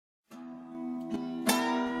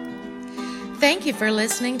Thank you for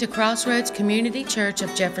listening to Crossroads Community Church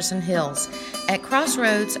of Jefferson Hills. At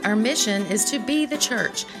Crossroads, our mission is to be the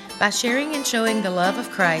church by sharing and showing the love of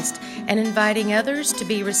Christ and inviting others to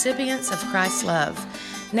be recipients of Christ's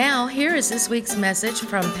love. Now, here is this week's message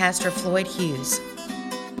from Pastor Floyd Hughes.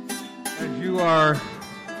 As you are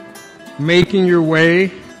making your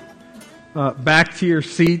way back to your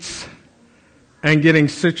seats and getting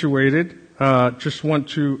situated, just want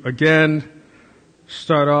to again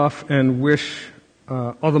start off and wish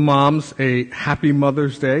all the moms a happy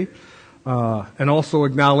Mother's Day, and also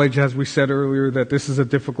acknowledge, as we said earlier, that this is a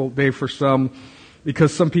difficult day for some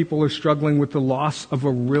because some people are struggling with the loss of a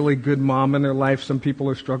really good mom in their life. Some people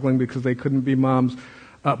are struggling because they couldn't be moms.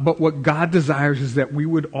 But what God desires is that we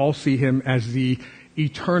would all see Him as the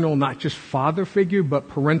eternal, not just father figure, but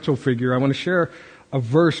parental figure. I want to share a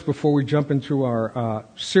verse before we jump into our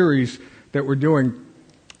series that we're doing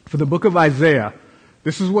for the book of Isaiah.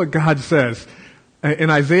 This is what God says. In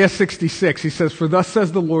Isaiah 66, He says, "For thus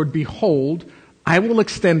says the Lord, behold, I will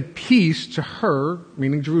extend peace to her,"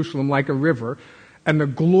 meaning Jerusalem, "like a river, and the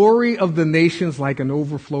glory of the nations like an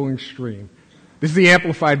overflowing stream." This is the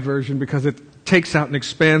Amplified version because it takes out and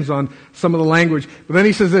expands on some of the language. But then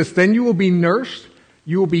He says this, "Then you will be nursed,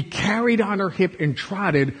 you will be carried on her hip and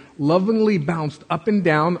trotted, lovingly bounced up and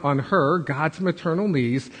down on her," God's maternal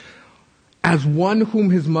knees, "as one whom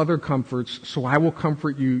his mother comforts, so I will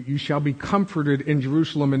comfort you. You shall be comforted in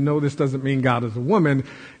Jerusalem." And no, this doesn't mean God is a woman.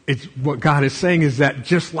 It's what God is saying is that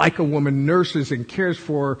just like a woman nurses and cares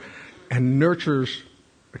for and nurtures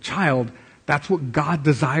a child, that's what God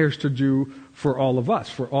desires to do for all of us,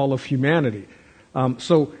 for all of humanity.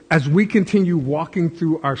 So as we continue walking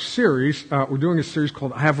through our series, we're doing a series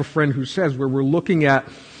called I Have a Friend Who Says, where we're looking at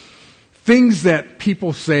things that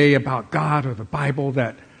people say about God or the Bible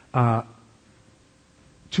that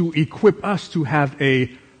to equip us to have a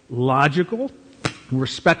logical,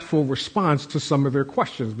 respectful response to some of their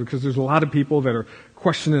questions, because there's a lot of people that are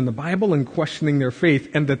questioning the Bible and questioning their faith.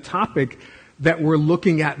 And the topic that we're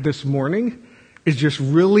looking at this morning is just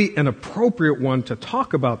really an appropriate one to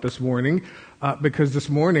talk about this morning, because this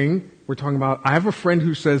morning we're talking about, I have a friend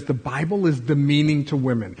who says the Bible is demeaning to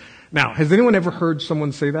women. Now, has anyone ever heard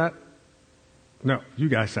someone say that? No, you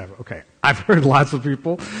guys haven't. Okay. I've heard lots of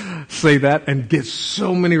people say that and get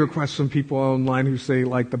so many requests from people online who say,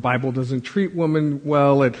 like, the Bible doesn't treat women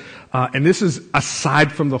well. And this is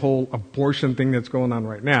aside from the whole abortion thing that's going on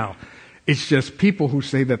right now. It's just people who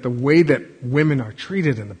say that the way that women are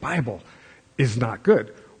treated in the Bible is not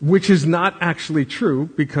good, which is not actually true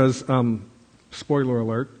because, spoiler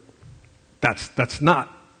alert, that's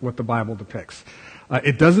not what the Bible depicts.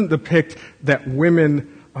 It doesn't depict that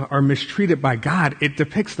women are mistreated by God. It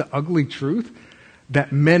depicts the ugly truth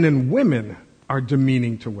that men and women are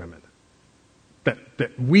demeaning to women.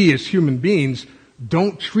 That we as human beings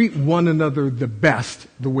don't treat one another the best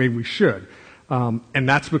the way we should. And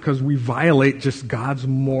that's because we violate just God's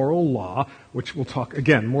moral law, which we'll talk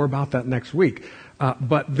again more about that next week.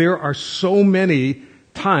 But there are so many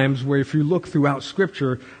times where if you look throughout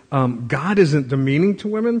Scripture, God isn't demeaning to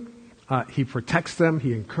women. He protects them,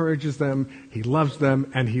 He encourages them, He loves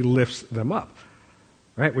them, and He lifts them up,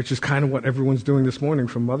 right? Which is kind of what everyone's doing this morning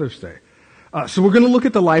from Mother's Day. So we're going to look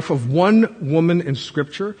at the life of one woman in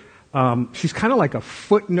Scripture. She's kind of like a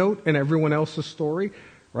footnote in everyone else's story,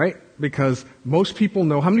 right? Because most people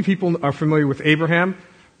know, how many people are familiar with Abraham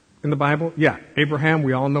in the Bible? Yeah, Abraham,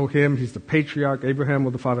 we all know him. He's the patriarch. Abraham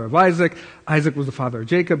was the father of Isaac. Isaac was the father of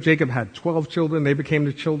Jacob. Jacob had 12 children. They became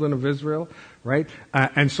the children of Israel, right?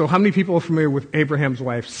 And so how many people are familiar with Abraham's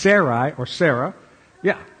wife, Sarai, or Sarah?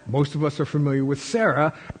 Yeah, most of us are familiar with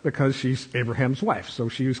Sarah because she's Abraham's wife. So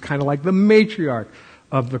she was kind of like the matriarch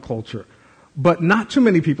of the culture. But not too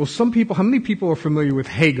many people. Some people, how many people are familiar with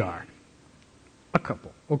Hagar? A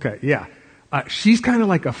couple. Okay, yeah. She's kind of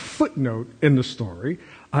like a footnote in the story.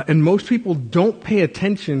 And most people don't pay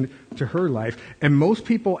attention to her life. And most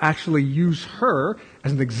people actually use her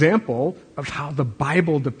as an example of how the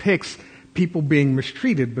Bible depicts people being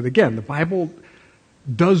mistreated. But again, the Bible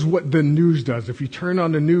does what the news does. If you turn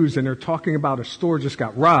on the news and they're talking about a store just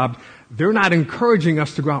got robbed, they're not encouraging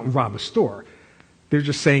us to go out and rob a store. They're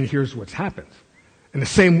just saying, here's what's happened. In the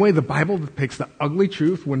same way, the Bible depicts the ugly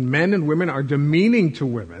truth when men and women are demeaning to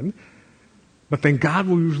women. But then God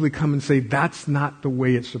will usually come and say, that's not the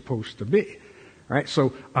way it's supposed to be. All right,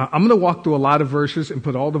 so I'm going to walk through a lot of verses and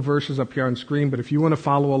put all the verses up here on screen. But if you want to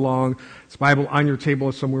follow along, it's Bible on your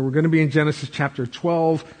table somewhere. We're going to be in Genesis chapter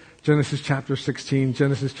 12, Genesis chapter 16,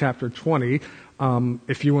 Genesis chapter 20.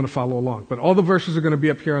 if you want to follow along. But all the verses are going to be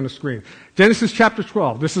up here on the screen. Genesis chapter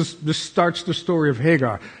 12. This starts the story of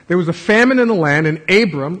Hagar. There was a famine in the land, and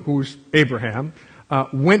Abram, who's Abraham,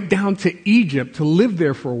 went down to Egypt to live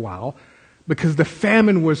there for a while because the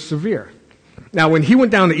famine was severe. Now, when he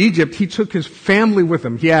went down to Egypt, he took his family with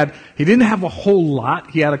him. He didn't have a whole lot.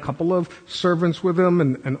 He had a couple of servants with him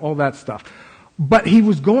and all that stuff. But he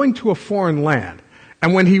was going to a foreign land.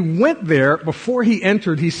 And when he went there, before he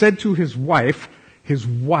entered, he said to his wife,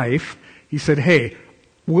 he said, hey,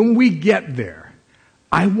 when we get there,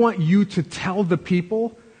 I want you to tell the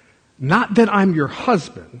people, not that I'm your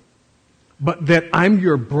husband, but that I'm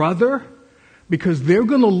your brother, because they're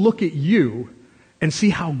going to look at you and see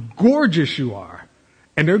how gorgeous you are,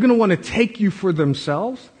 and they're going to want to take you for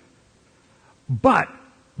themselves, but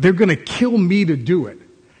they're going to kill me to do it.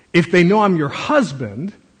 If they know I'm your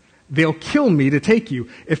husband, they'll kill me to take you.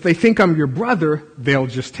 If they think I'm your brother, they'll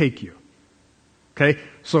just take you. Okay?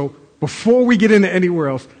 So before we get into anywhere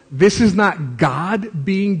else, this is not God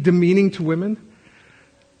being demeaning to women.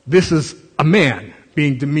 This is a man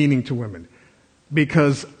being demeaning to women.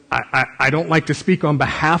 Because I don't like to speak on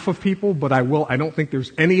behalf of people, but I will. I don't think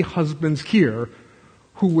there's any husbands here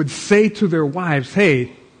who would say to their wives,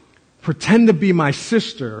 hey, pretend to be my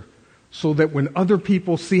sister so that when other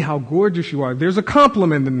people see how gorgeous you are, there's a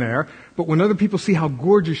compliment in there, but when other people see how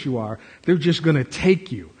gorgeous you are, they're just going to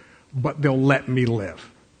take you, but they'll let me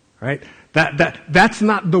live. Right? That's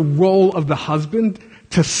not the role of the husband,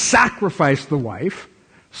 to sacrifice the wife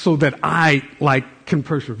so that I can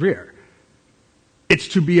persevere. It's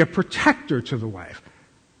to be a protector to the wife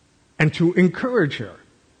and to encourage her.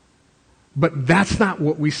 But that's not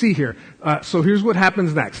what we see here. So here's what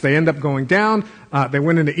happens next. They end up going down. They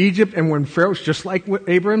went into Egypt, and when Pharaoh, just like what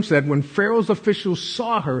Abraham said, when Pharaoh's officials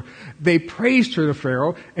saw her, they praised her to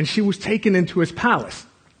Pharaoh, and she was taken into his palace.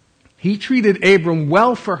 He treated Abram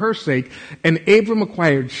well for her sake, and Abram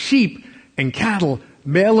acquired sheep and cattle,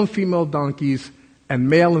 male and female donkeys, and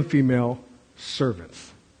male and female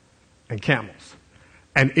servants and camels.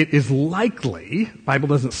 And it is likely, the Bible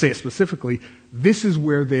doesn't say it specifically, this is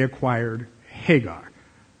where they acquired Hagar.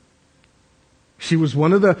 She was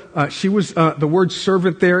one of the word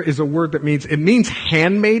servant there is a word that means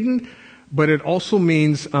handmaiden, but it also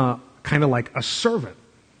means kind of like a servant.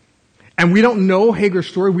 And we don't know Hagar's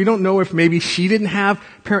story. We don't know if maybe she didn't have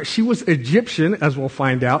parents. She was Egyptian, as we'll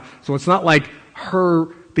find out. So it's not like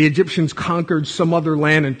the Egyptians conquered some other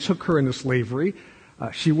land and took her into slavery.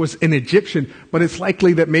 She was an Egyptian, but it's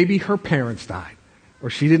likely that maybe her parents died, or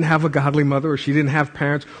she didn't have a godly mother, or she didn't have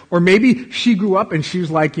parents, or maybe she grew up and she was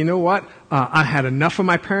like, you know what, I had enough of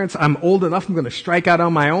my parents, I'm old enough, I'm going to strike out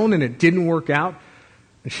on my own, and it didn't work out,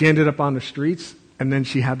 and she ended up on the streets, and then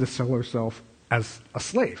she had to sell herself as a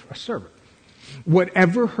slave, a servant.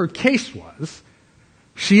 Whatever her case was,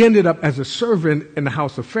 she ended up as a servant in the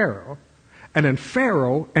house of Pharaoh, and then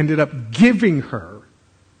Pharaoh ended up giving her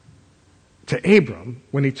to Abram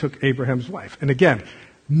when he took Abraham's wife. And again,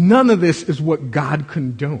 none of this is what God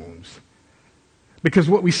condones. Because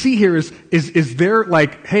what we see here is they're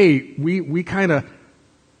like, hey, we kind of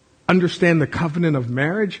understand the covenant of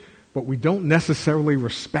marriage, but we don't necessarily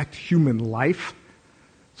respect human life.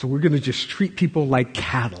 So we're going to just treat people like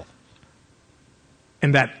cattle.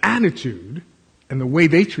 And that attitude and the way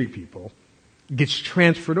they treat people gets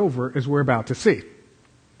transferred over, as we're about to see.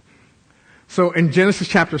 So in Genesis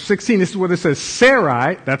chapter 16, this is what it says.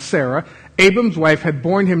 Sarai, that's Sarah, Abram's wife, had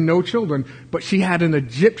borne him no children, but she had an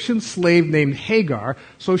Egyptian slave named Hagar.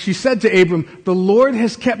 So she said to Abram, the Lord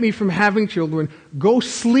has kept me from having children. Go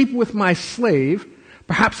sleep with my slave.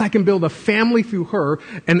 Perhaps I can build a family through her.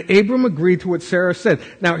 And Abram agreed to what Sarah said.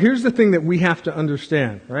 Now, here's the thing that we have to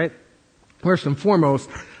understand, right? First and foremost,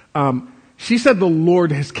 she said the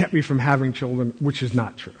Lord has kept me from having children, which is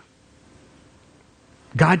not true.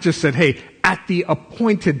 God just said, hey, at the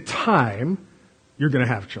appointed time, you're going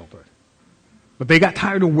to have children. But they got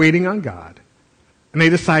tired of waiting on God, and they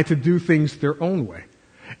decided to do things their own way.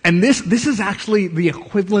 And this is actually the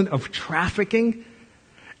equivalent of trafficking.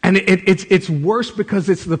 And it's worse because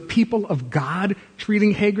it's the people of God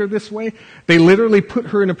treating Hagar this way. They literally put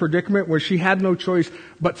her in a predicament where she had no choice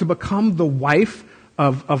but to become the wife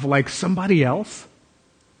of like somebody else.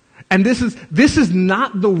 And this is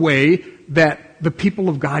not the way that the people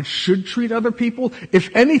of God should treat other people.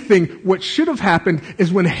 If anything, what should have happened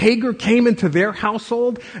is when Hagar came into their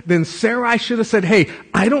household, then Sarai should have said, hey,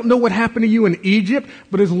 I don't know what happened to you in Egypt,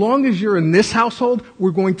 but as long as you're in this household, we're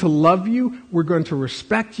going to love you, we're going to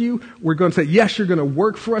respect you, we're going to say, yes, you're going to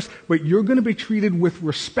work for us, but you're going to be treated with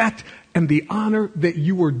respect and the honor that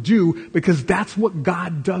you are due, because that's what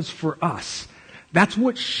God does for us. That's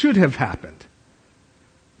what should have happened.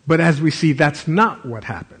 But as we see, that's not what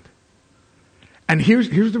happened. And here's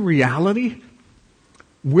the reality.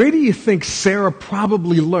 Where do you think Sarah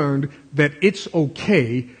probably learned that it's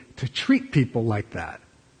okay to treat people like that?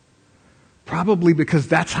 Probably because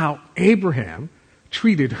that's how Abraham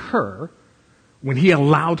treated her when he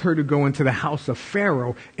allowed her to go into the house of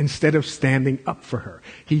Pharaoh instead of standing up for her.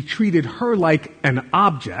 He treated her like an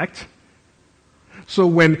object. So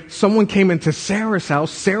when someone came into Sarah's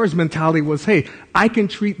house, Sarah's mentality was, hey, I can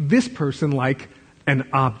treat this person like an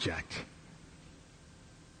object.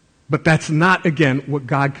 But that's not, again, what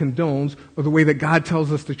God condones or the way that God tells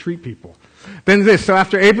us to treat people. Then this, so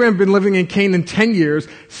after Abraham had been living in Canaan 10 years,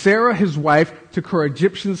 Sarah, his wife, took her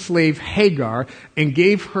Egyptian slave Hagar and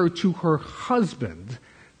gave her to her husband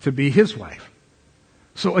to be his wife.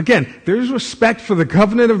 So again, there's respect for the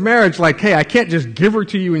covenant of marriage, like, hey, I can't just give her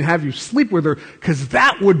to you and have you sleep with her, because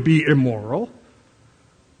that would be immoral.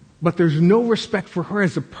 But there's no respect for her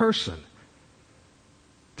as a person.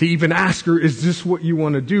 To even ask her, is this what you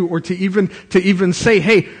want to do? Or to even say,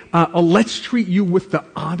 hey, let's treat you with the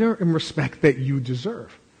honor and respect that you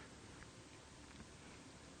deserve.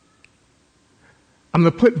 I'm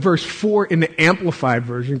going to put verse 4 in the Amplified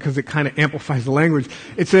version because it kind of amplifies the language.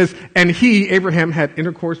 It says, and he, Abraham, had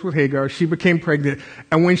intercourse with Hagar. She became pregnant.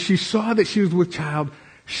 And when she saw that she was with child,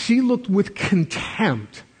 she looked with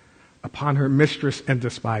contempt upon her mistress and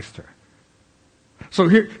despised her.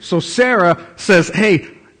 So Sarah says, hey,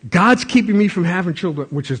 God's keeping me from having children,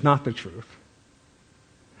 which is not the truth.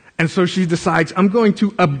 And so she decides, I'm going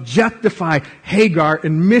to objectify Hagar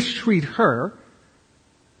and mistreat her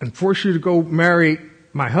and force you to go marry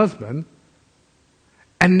my husband.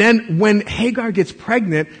 And then when Hagar gets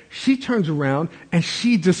pregnant, she turns around and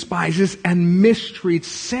she despises and mistreats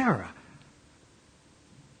Sarah.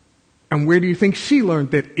 And where do you think she learned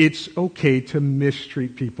that it's okay to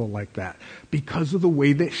mistreat people like that? Because of the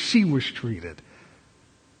way that she was treated.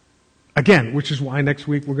 Again, which is why next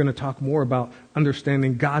week we're going to talk more about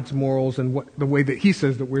understanding God's morals and the way that he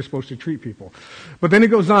says that we're supposed to treat people. But then it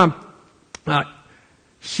goes on.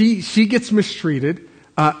 She gets mistreated.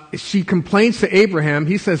 She complains to Abraham.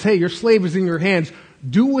 He says, hey, your slave is in your hands.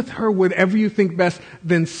 Do with her whatever you think best.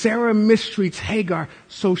 Then Sarah mistreats Hagar,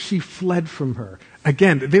 so she fled from her.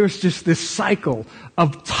 Again, there's just this cycle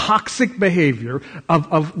of toxic behavior,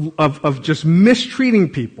 of just mistreating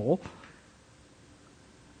people,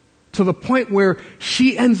 to the point where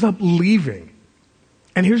she ends up leaving.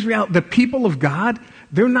 And here's the reality. The people of God,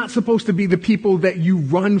 they're not supposed to be the people that you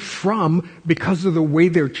run from because of the way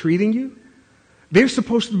they're treating you. They're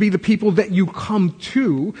supposed to be the people that you come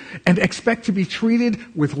to and expect to be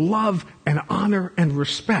treated with love and honor and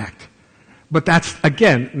respect. But that's,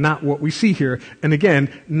 again, not what we see here. And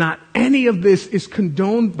again, not any of this is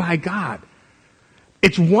condoned by God.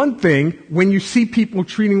 It's one thing when you see people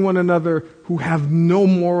treating one another who have no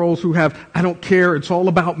morals, who have, I don't care, it's all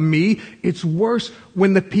about me. It's worse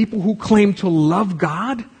when the people who claim to love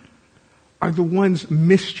God are the ones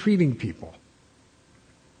mistreating people.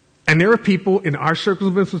 And there are people in our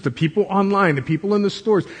circles of influence, the people online, the people in the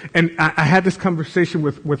stores. And I had this conversation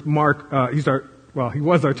with Mark. He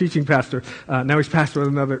was our teaching pastor. Now he's pastor at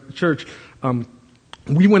another church.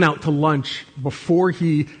 We went out to lunch before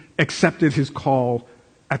he accepted his call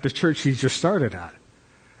at the church he just started at.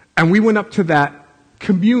 And we went up to that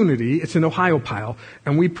community, it's in Ohiopyle,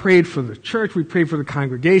 and we prayed for the church, we prayed for the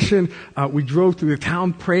congregation, we drove through the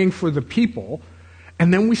town praying for the people,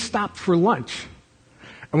 and then we stopped for lunch.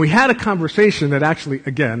 And we had a conversation that actually,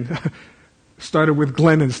 again, started with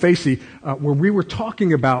Glenn and Stacy, where we were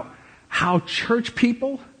talking about how church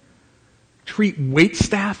people treat wait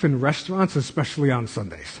staff in restaurants, especially on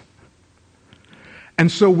Sundays. And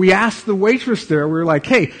so we asked the waitress there, we were like,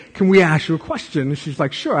 hey, can we ask you a question? And she's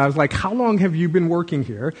like, sure. I was like, how long have you been working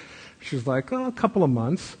here? She's like, a couple of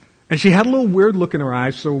months. And she had a little weird look in her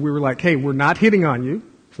eyes, so we were like, hey, we're not hitting on you.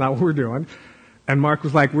 It's not what we're doing. And Mark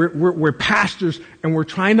was like, we're pastors, and we're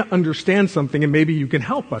trying to understand something, and maybe you can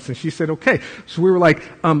help us. And she said, okay. So we were like,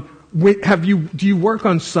 do you work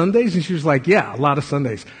on Sundays? And she was like, yeah, a lot of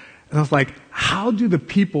Sundays. And I was like, how do the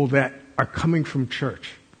people that are coming from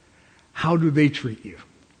church, how do they treat you?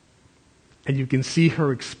 And you can see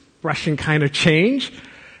her expression kind of change.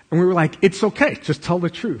 And we were like, it's okay, just tell the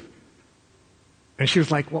truth. And she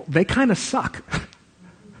was like, well, they kind of suck.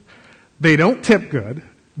 They don't tip good.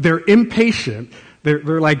 They're impatient.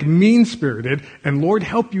 They're like mean-spirited. And Lord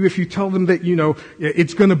help you if you tell them that,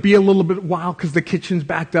 it's going to be a little bit while because the kitchen's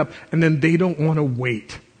backed up, and then they don't want to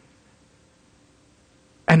wait.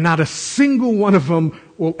 And not a single one of them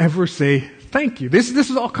will ever say thank you. This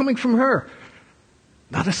is all coming from her.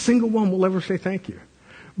 Not a single one will ever say thank you.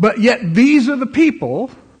 But yet these are the people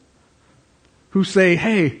who say,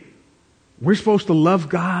 hey, we're supposed to love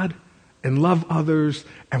God and love others,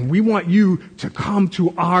 and we want you to come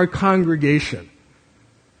to our congregation.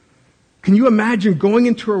 Can you imagine going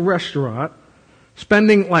into a restaurant,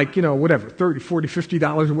 spending like, whatever, $30, $40,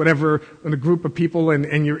 $50 or whatever in a group of people,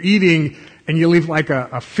 and you're eating, and you leave like a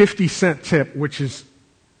 50-cent tip, which is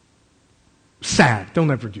sad.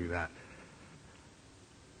 Don't ever do that.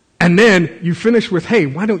 And then you finish with, hey,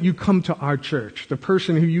 why don't you come to our church? The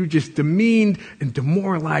person who you just demeaned and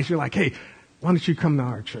demoralized, you're like, hey, why don't you come to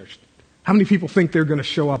our church? How many people think they're going to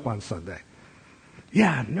show up on Sunday?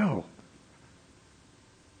 Yeah, no.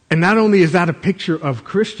 And not only is that a picture of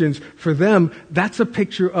Christians, for them, that's a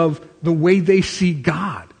picture of the way they see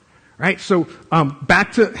God, right? So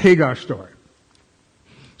back to Hagar's story.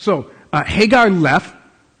 So Hagar left.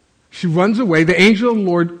 She runs away. The angel of the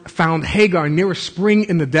Lord found Hagar near a spring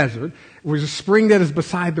in the desert. It was a spring that is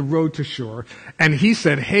beside the road to Shur. And he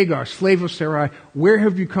said, Hagar, slave of Sarai, where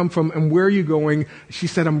have you come from and where are you going? She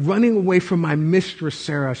said, I'm running away from my mistress,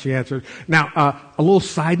 Sarah, she answered. Now, a little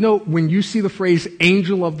side note, when you see the phrase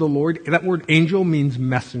angel of the Lord, that word angel means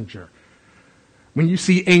messenger. When you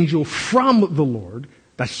see angel from the Lord,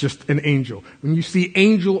 that's just an angel. When you see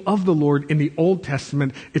angel of the Lord in the Old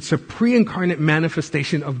Testament, it's a pre-incarnate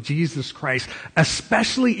manifestation of Jesus Christ,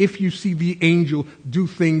 especially if you see the angel do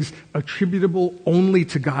things attributable only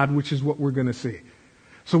to God, which is what we're going to see.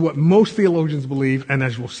 So what most theologians believe, and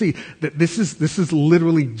as we'll see, that this is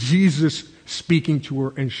literally Jesus speaking to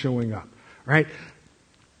her and showing up, right?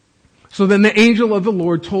 So then the angel of the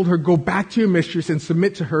Lord told her, go back to your mistress and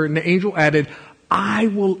submit to her. And the angel added, I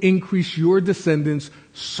will increase your descendants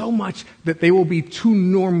so much that they will be too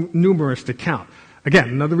numerous to count. Again,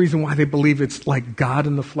 another reason why they believe it's like God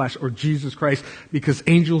in the flesh or Jesus Christ, because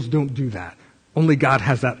angels don't do that. Only God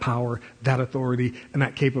has that power, that authority, and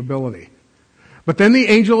that capability. But then the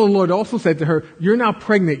angel of the Lord also said to her, you're now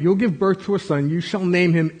pregnant. You'll give birth to a son. You shall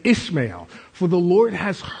name him Ishmael, for the Lord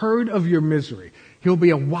has heard of your misery. He'll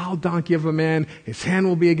be a wild donkey of a man. His hand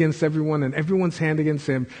will be against everyone and everyone's hand against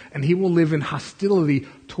him. And he will live in hostility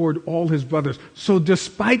toward all his brothers. So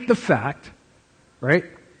despite the fact, right,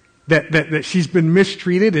 that she's been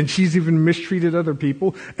mistreated and she's even mistreated other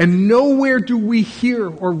people, and nowhere do we hear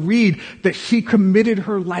or read that she committed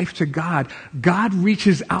her life to God, God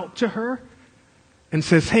reaches out to her and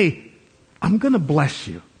says, hey, I'm going to bless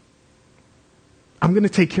you. I'm going to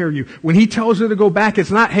take care of you. When he tells her to go back,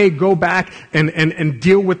 it's not, hey, go back and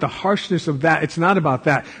deal with the harshness of that. It's not about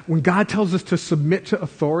that. When God tells us to submit to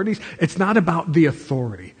authorities, it's not about the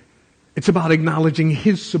authority. It's about acknowledging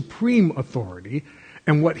his supreme authority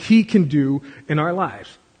and what he can do in our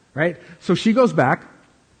lives, right? So she goes back.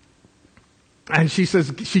 And she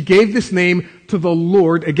says, she gave this name to the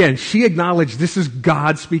Lord. Again, she acknowledged this is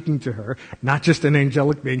God speaking to her, not just an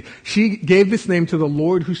angelic being. She gave this name to the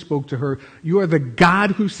Lord who spoke to her. You are the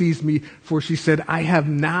God who sees me. For she said, I have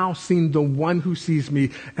now seen the one who sees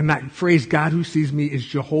me. And that phrase, God who sees me, is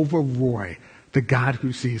Jehovah Roy, the God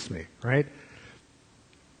who sees me, right?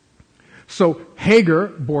 So Hagar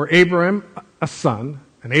bore Abraham a son,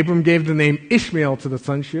 and Abraham gave the name Ishmael to the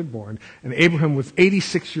son she had born. And Abraham was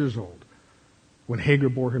 86 years old when Hagar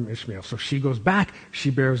bore him Ishmael. So she goes back, she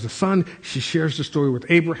bears a son, she shares the story with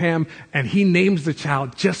Abraham, and he names the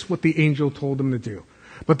child just what the angel told him to do.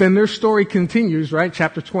 But then their story continues, right?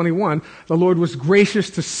 Chapter 21, the Lord was gracious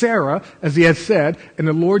to Sarah, as he had said, and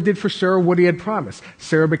the Lord did for Sarah what he had promised.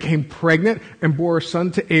 Sarah became pregnant and bore a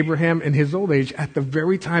son to Abraham in his old age at the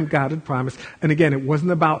very time God had promised. And again, it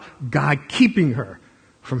wasn't about God keeping her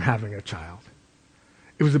from having a child.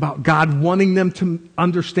 It was about God wanting them to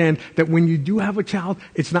understand that when you do have a child,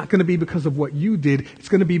 it's not going to be because of what you did. It's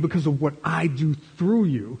going to be because of what I do through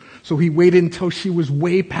you. So he waited until she was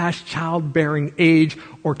way past childbearing age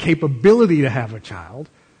or capability to have a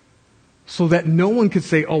child so that no one could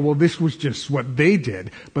say, oh, well, this was just what they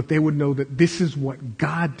did. But they would know that this is what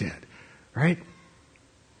God did, right?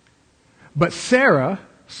 But Sarah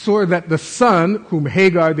saw that the son whom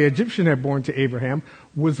Hagar, the Egyptian, had born to Abraham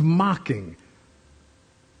was mocking.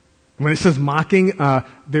 When it says mocking,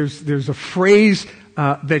 there's a phrase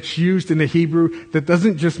that's used in the Hebrew that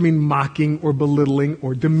doesn't just mean mocking or belittling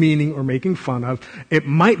or demeaning or making fun of. It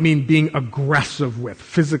might mean being aggressive with,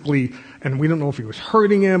 physically, and we don't know if he was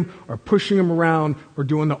hurting him or pushing him around or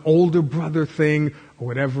doing the older brother thing or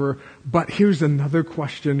whatever. But here's another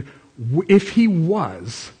question. If he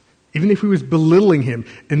was, even if he was belittling him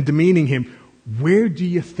and demeaning him, where do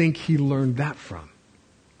you think he learned that from?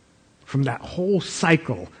 From that whole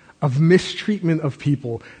cycle of mistreatment of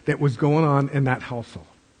people that was going on in that household.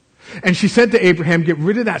 And she said to Abraham, get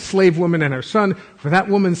rid of that slave woman and her son, for that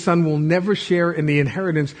woman's son will never share in the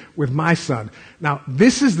inheritance with my son. Now,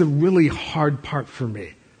 this is the really hard part for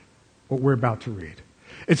me, what we're about to read.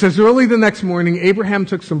 It says, early the next morning, Abraham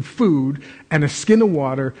took some food and a skin of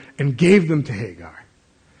water and gave them to Hagar.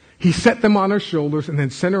 He set them on her shoulders and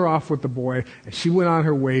then sent her off with the boy, and she went on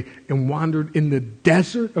her way and wandered in the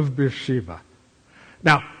desert of Beersheba.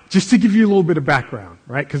 Now, just to give you a little bit of background,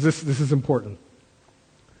 right, because this is important.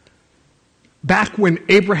 Back when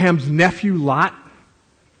Abraham's nephew Lot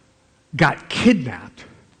got kidnapped,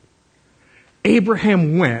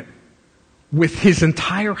 Abraham went with his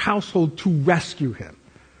entire household to rescue him.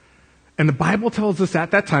 And the Bible tells us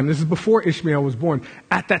at that time, this is before Ishmael was born,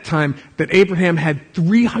 at that time that Abraham had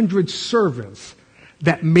 300 servants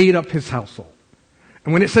that made up his household.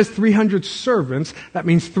 And when it says 300 servants, that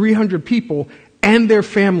means 300 people and their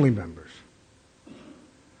family members.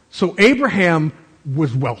 So Abraham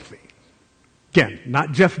was wealthy. Again,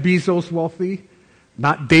 not Jeff Bezos wealthy,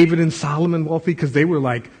 not David and Solomon wealthy, because they were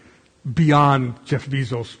like beyond Jeff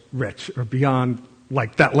Bezos rich, or beyond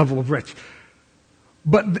like that level of rich.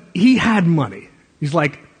 But he had money. He's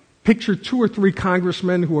like, picture 2 or 3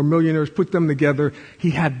 congressmen who are millionaires, put them together. He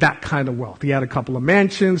had that kind of wealth. He had a couple of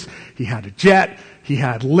mansions. He had a jet. He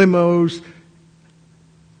had limos.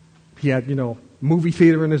 He had, movie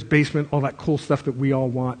theater in his basement, all that cool stuff that we all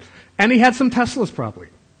want. And he had some Teslas probably.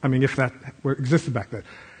 I mean, if that existed back then.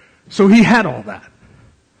 So he had all that.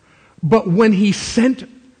 But when he sent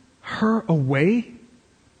her away,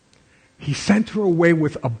 he sent her away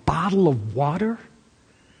with a bottle of water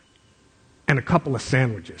and a couple of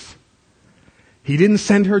sandwiches. He didn't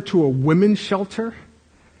send her to a women's shelter.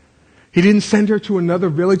 He didn't send her to another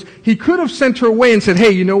village. He could have sent her away and said, hey,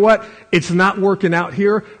 you know what? It's not working out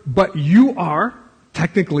here, but you are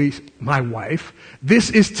technically my wife. This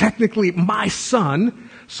is technically my son.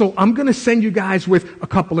 So I'm going to send you guys with a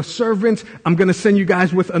couple of servants. I'm going to send you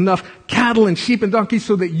guys with enough cattle and sheep and donkeys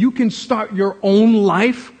so that you can start your own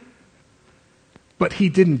life. But he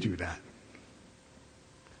didn't do that.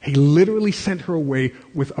 He literally sent her away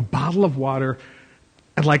with a bottle of water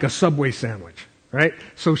and like a Subway sandwich, right?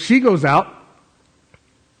 So she goes out,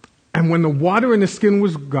 and when the water in the skin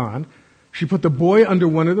was gone, she put the boy under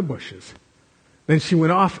one of the bushes. Then she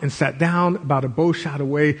went off and sat down about a bow shot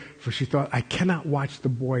away, for she thought, I cannot watch the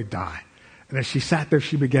boy die. And as she sat there,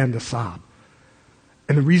 she began to sob.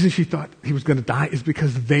 And the reason she thought he was going to die is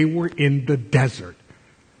because they were in the desert.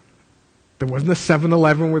 There wasn't a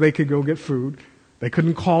 7-Eleven where they could go get food. They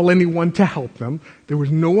couldn't call anyone to help them. There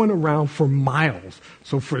was no one around for miles.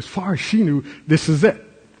 So for as far as she knew, this is it.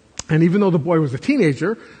 And even though the boy was a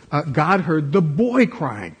teenager, God heard the boy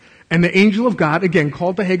crying. And the angel of God, again,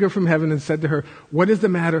 called to Hagar from heaven and said to her, what is the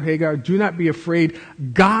matter, Hagar? Do not be afraid.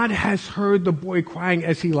 God has heard the boy crying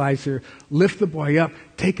as he lies here. Lift the boy up,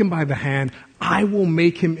 take him by the hand. I will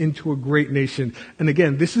make him into a great nation. And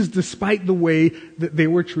again, this is despite the way that they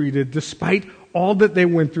were treated, despite all that they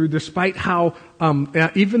went through, despite how,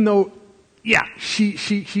 even though,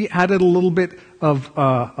 she added a little bit of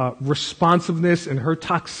responsiveness and her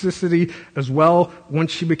toxicity as well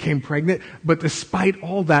once she became pregnant. But despite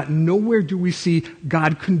all that, nowhere do we see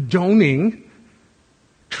God condoning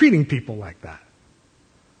treating people like that.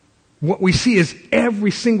 What we see is every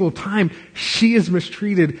single time she is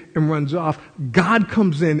mistreated and runs off, God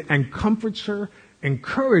comes in and comforts her,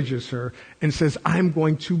 encourages her, and says, I'm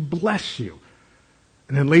going to bless you.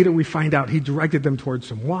 And then later we find out he directed them towards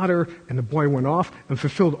some water, and the boy went off and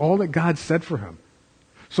fulfilled all that God said for him.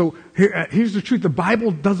 So here's the truth. The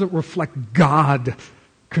Bible doesn't reflect God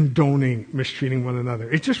condoning mistreating one another.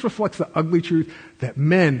 It just reflects the ugly truth that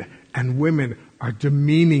men and women are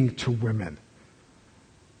demeaning to women.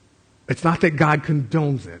 It's not that God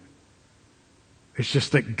condones it. It's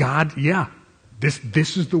just that God,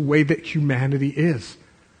 this is the way that humanity is.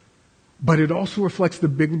 But it also reflects the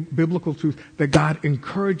biblical truth that God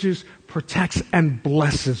encourages, protects, and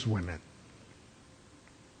blesses women.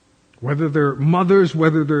 Whether they're mothers,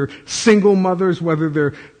 whether they're single mothers, whether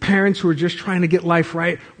they're parents who are just trying to get life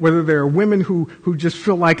right, whether they're women who just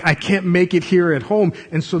feel like, I can't make it here at home,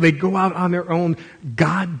 and so they go out on their own,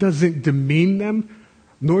 God doesn't demean them,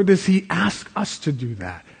 nor does he ask us to do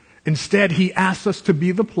that. Instead, he asks us to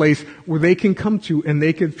be the place where they can come to and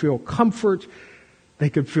they can feel comfort, they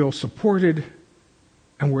can feel supported,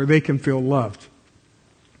 and where they can feel loved.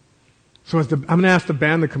 So I'm going to ask the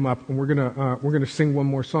band to come up, and we're going to sing one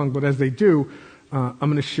more song. But as they do, I'm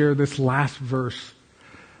going to share this last verse,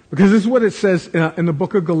 because this is what it says in the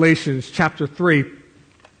book of Galatians, chapter 3,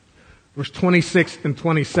 verse 26 and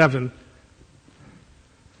 27.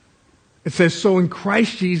 It says, so in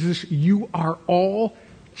Christ Jesus, you are all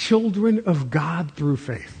children of God through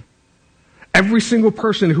faith. Every single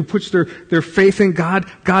person who puts their faith in God,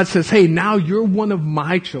 God says, hey, now you're one of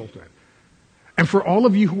my children. And for all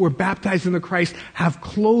of you who were baptized into Christ, have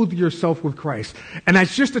clothed yourself with Christ. And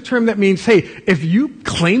that's just a term that means, hey, if you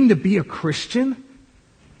claim to be a Christian,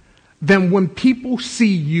 then when people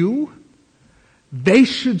see you, they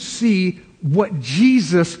should see what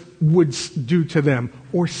Jesus would do to them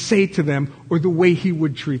or say to them or the way he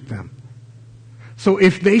would treat them. So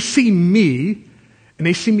if they see me and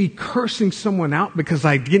they see me cursing someone out because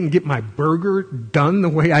I didn't get my burger done the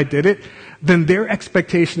way I did it, then their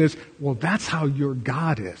expectation is, well, that's how your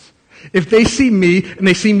God is. If they see me and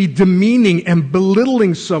they see me demeaning and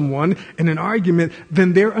belittling someone in an argument,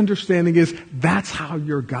 then their understanding is that's how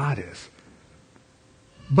your God is.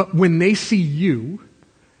 But when they see you,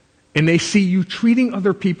 and they see you treating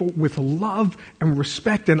other people with love and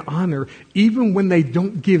respect and honor, even when they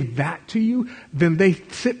don't give that to you, then they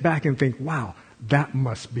sit back and think, wow, that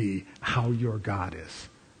must be how your God is.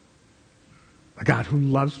 A God who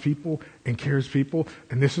loves people and cares people.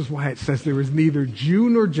 And this is why it says there is neither Jew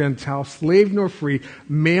nor Gentile, slave nor free,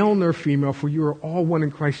 male nor female, for you are all one in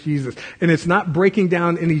Christ Jesus. And it's not breaking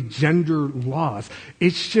down any gender laws.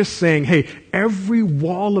 It's just saying, hey, every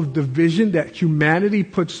wall of division that humanity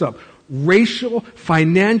puts up, racial,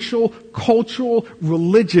 financial, cultural,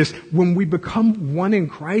 religious, when we become one in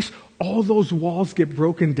Christ, all those walls get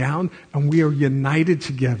broken down and we are united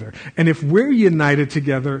together. And if we're united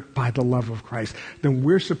together by the love of Christ, then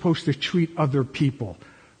we're supposed to treat other people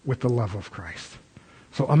with the love of Christ.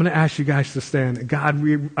 So I'm going to ask you guys to stand. God,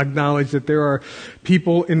 we acknowledge that there are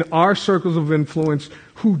people in our circles of influence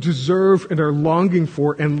who deserve and are longing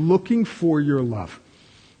for and looking for your love.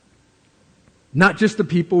 Not just the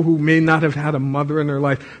people who may not have had a mother in their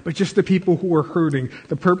life, but just the people who are hurting,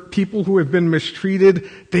 the people who have been mistreated,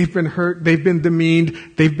 they've been hurt, they've been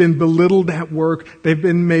demeaned, they've been belittled at work, they've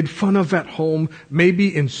been made fun of at home,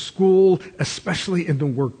 maybe in school, especially in the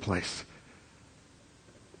workplace.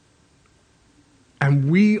 And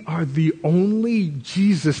we are the only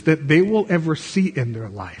Jesus that they will ever see in their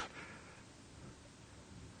life.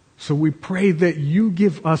 So we pray that you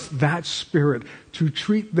give us that spirit to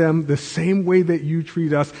treat them the same way that you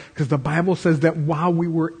treat us, because the Bible says that while we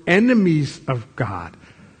were enemies of God,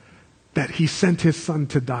 that he sent his son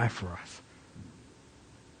to die for us,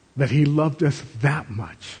 that he loved us that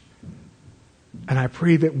much. And I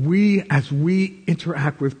pray that we, as we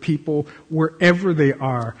interact with people wherever they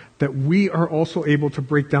are, that we are also able to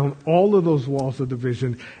break down all of those walls of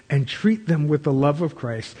division and treat them with the love of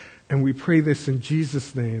Christ. And we pray this in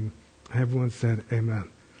Jesus' name. Everyone said amen.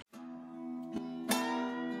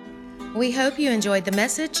 We hope you enjoyed the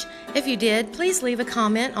message. If you did, please leave a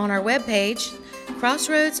comment on our webpage,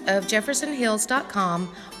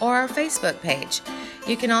 crossroadsofjeffersonhills.com, or our Facebook page.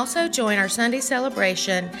 You can also join our Sunday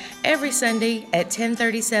celebration every Sunday at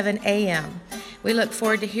 10:37 a.m. We look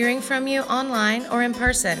forward to hearing from you online or in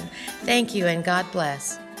person. Thank you and God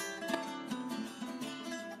bless.